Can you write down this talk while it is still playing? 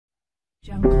Be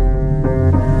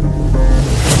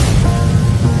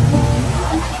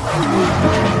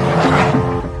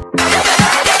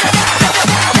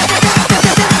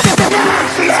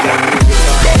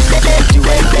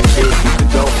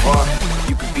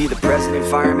the president,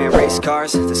 fireman, race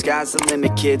cars. The sky's the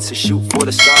limit, kids, so shoot for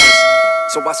the stars.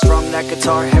 So I strummed that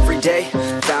guitar every day.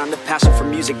 Found a passion for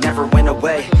music, never went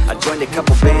away. I joined a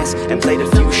couple bands and played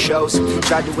a few shows.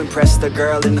 Tried to impress the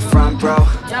girl in the front row.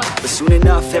 But soon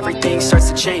enough, everything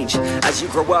starts to change. As you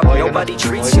grow up, nobody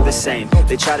treats you the same.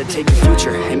 They try to take your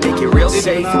future and make it real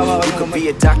safe. You could be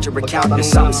a doctor, accountant, or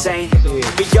something sane.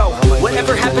 But yo,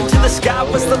 whatever happened to the sky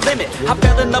was the limit. I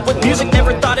fell in love with music,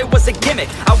 never thought it was a gimmick.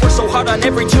 I worked so hard on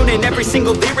every tune and every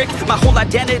single lyric. My whole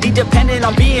identity depended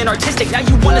on being artistic. Now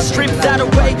you wanna strip that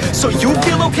away so you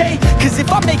feel okay? Cause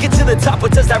if I make it to the top,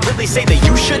 what does that really say? That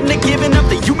you shouldn't have given up,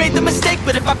 that you made the mistake?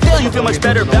 But if I fail, you feel much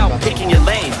better about picking your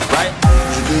lane, right?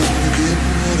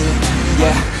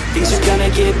 Yeah, things are gonna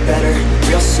get better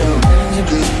real soon.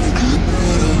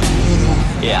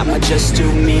 Yeah, I'ma just do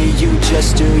me, you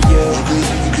just do you.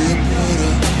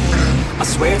 I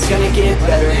swear it's gonna get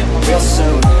better real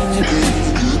soon.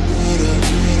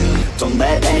 Don't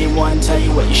let anyone tell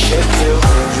you what you should do.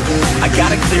 I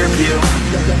got a clear view,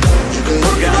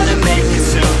 we're gonna make it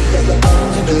soon.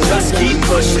 Just keep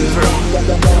pushing through.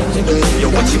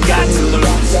 You're what you got to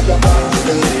lose.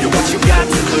 You're what you got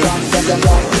to lose.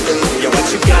 You're what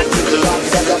you got to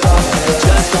lose.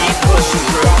 Just keep pushing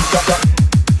through.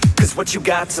 Cause what you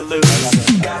got to lose,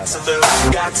 got to lose,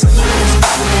 got to lose,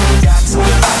 got to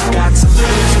lose, got to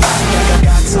lose, got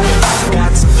to lose,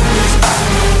 got to lose,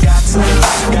 got to lose,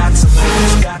 got to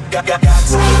lose, got to lose, got to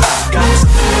lose,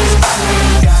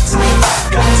 got to lose, got to lose,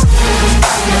 got to lose,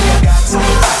 got to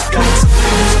lose,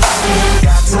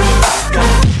 got to lose.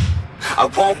 I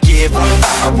won't give up,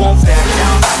 I won't back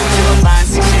down till the line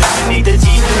sinks in underneath the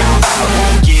deep ground. I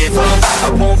won't give up, I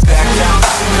won't back down.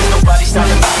 There's nobody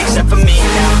stopping me except for me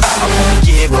now. I won't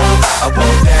give up, I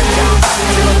won't back down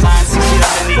till the line sinks in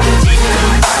underneath the deep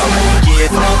ground. I won't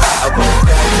give up, I won't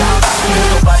back down. There's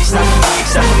nobody stopping me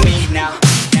except for me now.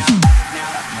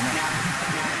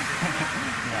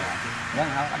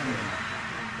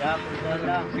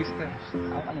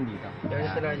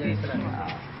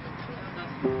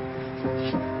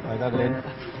 Ay, gagawin.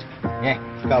 Nye,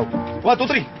 go. 1, 2,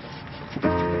 3.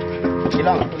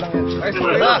 Ilang yan. Ay,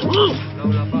 wala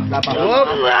pa.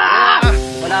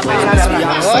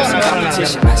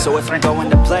 So if I'm going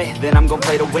to play, then I'm gonna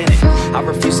play to win it. I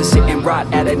refuse to sit and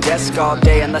rot at a desk all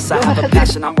day unless I have a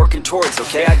passion I'm working towards,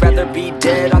 okay? I'd rather be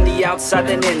dead on the outside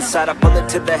than inside. A bullet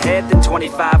to the head than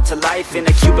 25 to life in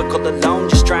a cubicle alone,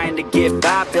 just trying to get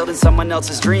by, building someone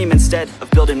else's dream instead of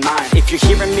building mine. If you're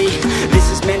hearing me, this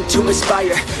is meant to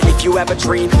inspire. If you have a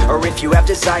dream or if you have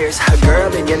desires, a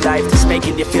girl in your life that's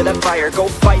making you feel that fire, go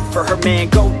fight for her man,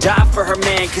 go die for her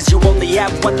man. Cause you only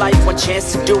have one life, one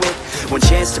chance to do it, one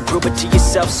chance to prove it to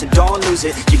yourself, so don't lose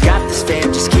it. You got this,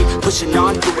 fam, just keep pushing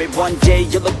on through it. One day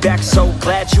you'll look back so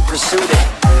glad you pursued it.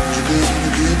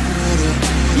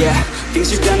 Yeah,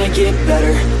 things are gonna get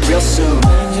better real soon.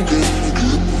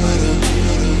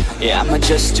 Yeah, I'ma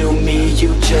just do me,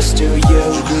 you just do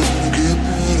you.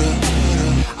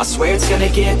 I swear it's gonna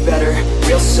get better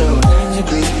real soon.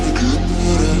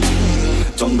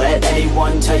 Don't let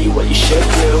anyone tell you what you should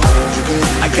do.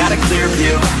 I got a clear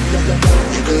view,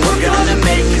 we're gonna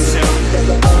make it soon.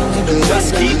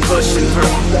 Just keep pushing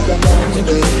through.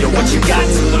 You're what you got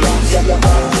to lose.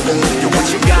 You're what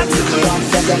you got to lose.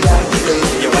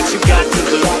 You're what you got to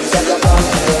lose.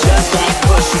 Just keep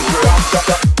pushing through.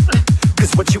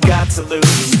 Cause what you got to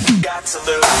lose, got to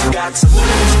lose, got to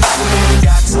lose,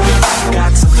 got to lose,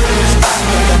 got to lose,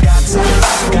 got to lose,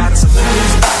 got to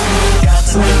lose, got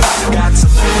to lose, got to lose, got to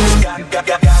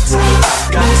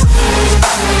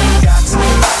lose, got to lose, got to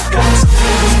lose,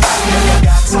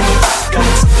 got to lose, got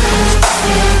to lose,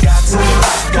 got to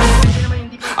lose.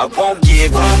 I won't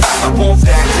give up, I won't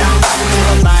back down till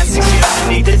the line sinks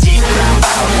underneath the deep ground.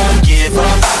 I won't give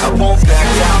up, I won't back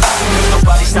down. There's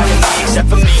nobody stopping me except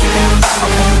for me now. I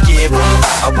won't give up,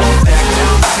 I won't back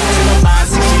down till the line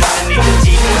sinks underneath the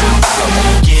deep ground. I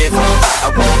won't give up, I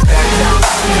won't back down.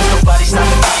 There's nobody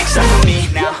stopping me except for me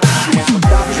now.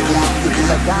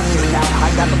 I got you now. I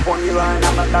got the formula and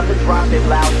I'm about to drop it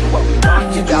loud. So what we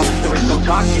talking about? There is no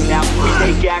talking now. We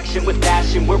take action with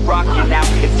passion, we're rocking now.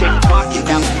 It's TikToking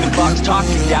now, the clock's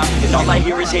talking down. And all I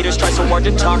hear is haters try so hard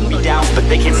to talk me down, but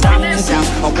they can't stop the sound.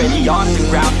 Already already on the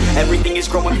ground. Everything is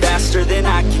growing faster than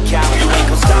I can count. You ain't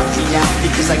gon' stop me now,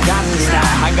 because I got this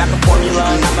now. I got the formula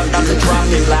and I'm about to drop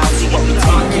it loud. See what we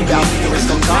talking about, there is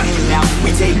no talking now.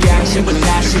 We take action with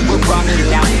passion, we're rocking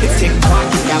now. It's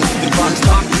tick-tocking now, the clock's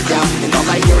talking down. And all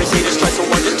I hear is haters try so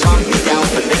hard to talk me down,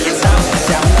 but they can sound the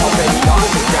sound, already on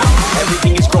the ground.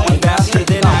 Everything is growing faster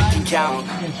than I can count.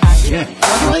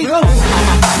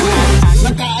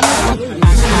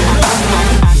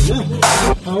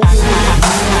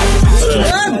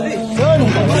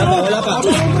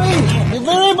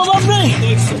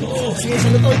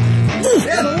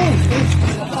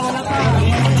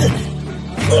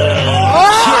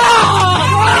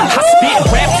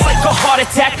 Heart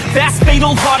attack, fast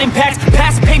fatal heart impact,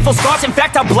 past painful scars. In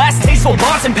fact, I blast tasteful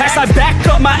bars and packs. I back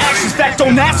up my actions, fact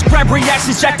don't ask, grab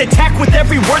reactions, jacked attack with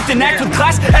every word, then act with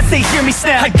class as they hear me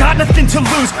snap. I got nothing to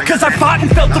lose, cause I fought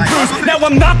and felt the bruise. Now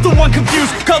I'm not the one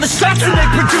confused, call the shots and they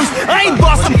produce. I ain't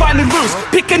lost, I'm finally loose,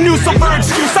 pick a new silver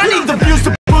excuse. I need the views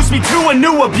to boost me to a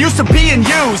new abuse of being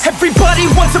used. Everybody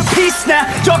wants a piece now,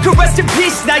 y'all can rest in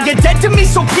peace now. You're dead to me,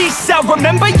 so peace out.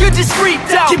 Remember you're discreet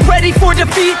now, get ready for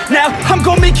defeat now. I'm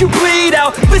gonna make you bleed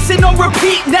out, listen on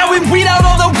repeat now and weed out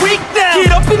all the weak now.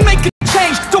 Get up and make a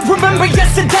change, don't remember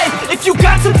yesterday. If you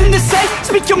got something to say,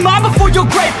 speak your mind before your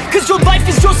grave, cause your life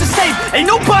is yours to save. Ain't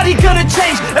nobody gonna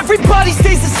change, everybody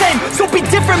stays the same. So be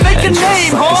different, make a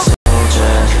name, huh?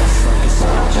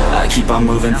 I keep on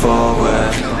moving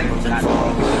forward,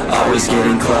 always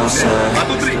getting closer.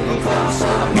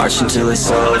 I march until it's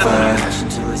over,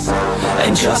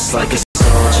 and just like a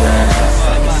soldier,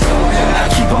 I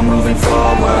keep on moving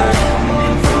forward,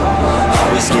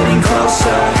 always getting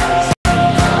closer.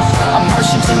 I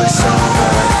march until it's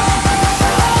over,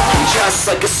 and just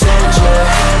like a soldier,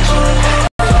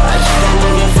 I keep on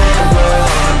moving forward,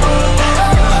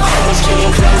 always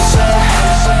getting closer.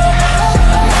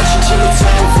 Till it's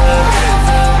over,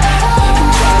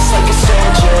 I'm just like a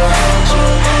soldier.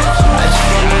 I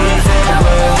keep on moving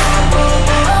forward,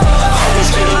 always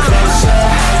getting closer.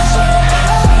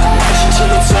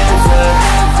 Till it's over.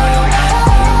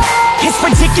 It's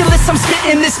ridiculous, I'm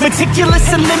spitting this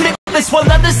meticulous and limitless, while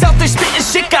others out there spitting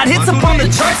shit got hits up on the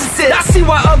charts. It's it. I see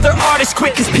why other artists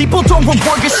quit, cause people don't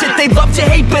reward good shit. They love to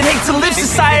hate but hate to live.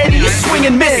 Society is swing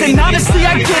and miss, and honestly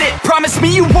I get it. Promise me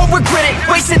you won't regret it.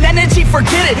 Wasting energy,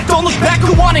 forget it. Don't look back,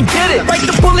 go on and get it. Bite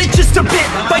the bullet just a bit,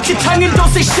 bite your tongue and don't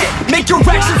say shit. Make your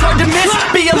actions hard to miss,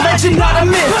 be a legend not a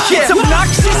myth. Yeah. It's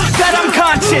obnoxious that I'm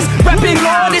conscious, rapping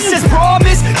honest as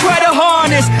promise. Try to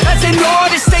harness, as an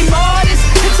artist stay modest.